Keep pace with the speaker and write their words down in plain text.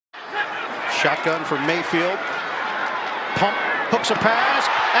Shotgun for Mayfield. Pump, hooks a pass,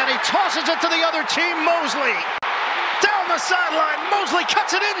 and he tosses it to the other team, Moseley. Down the sideline, Moseley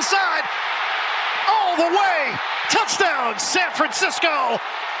cuts it inside. All the way. Touchdown, San Francisco.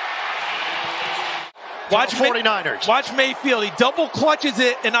 Watch 49ers. Watch Mayfield. He double clutches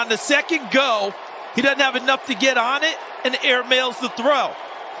it, and on the second go, he doesn't have enough to get on it, and airmails the throw.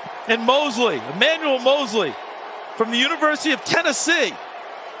 And Moseley, Emmanuel Moseley, from the University of Tennessee,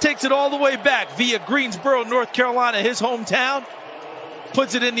 takes it all the way back via Greensboro, North Carolina, his hometown,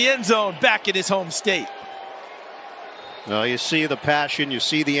 puts it in the end zone back in his home state. Well, you see the passion, you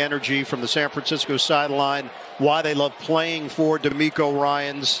see the energy from the San Francisco sideline, why they love playing for DeMeco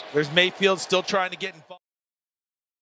Ryans. There's Mayfield still trying to get in.